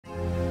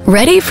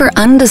Ready for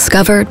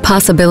undiscovered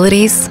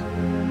possibilities?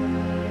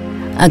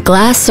 A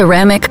glass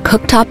ceramic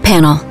cooktop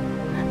panel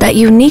that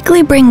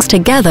uniquely brings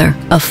together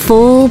a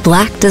full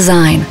black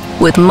design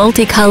with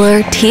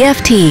multicolor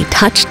TFT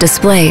touch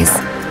displays.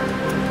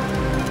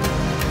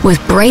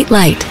 With bright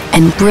light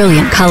and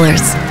brilliant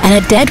colors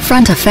and a dead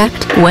front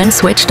effect when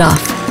switched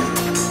off.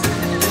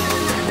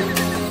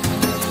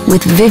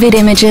 With vivid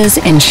images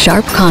and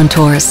sharp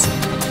contours.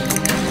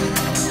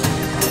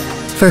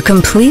 For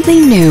completely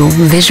new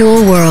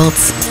visual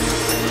worlds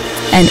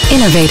and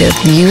innovative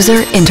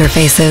user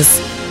interfaces.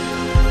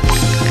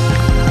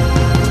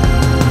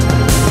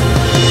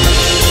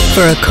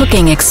 For a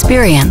cooking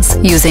experience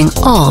using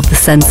all the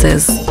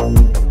senses.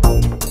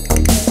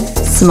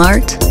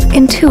 Smart,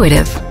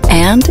 intuitive,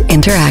 and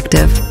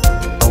interactive.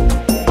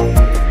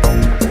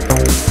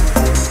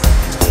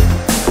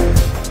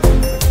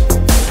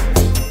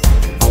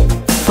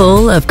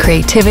 Full of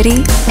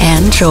creativity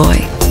and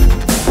joy.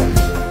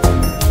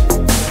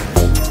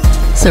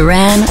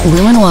 CERAN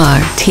Luminoir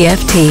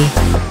TFT.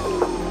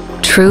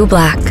 True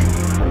black,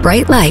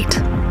 bright light,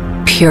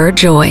 pure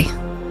joy.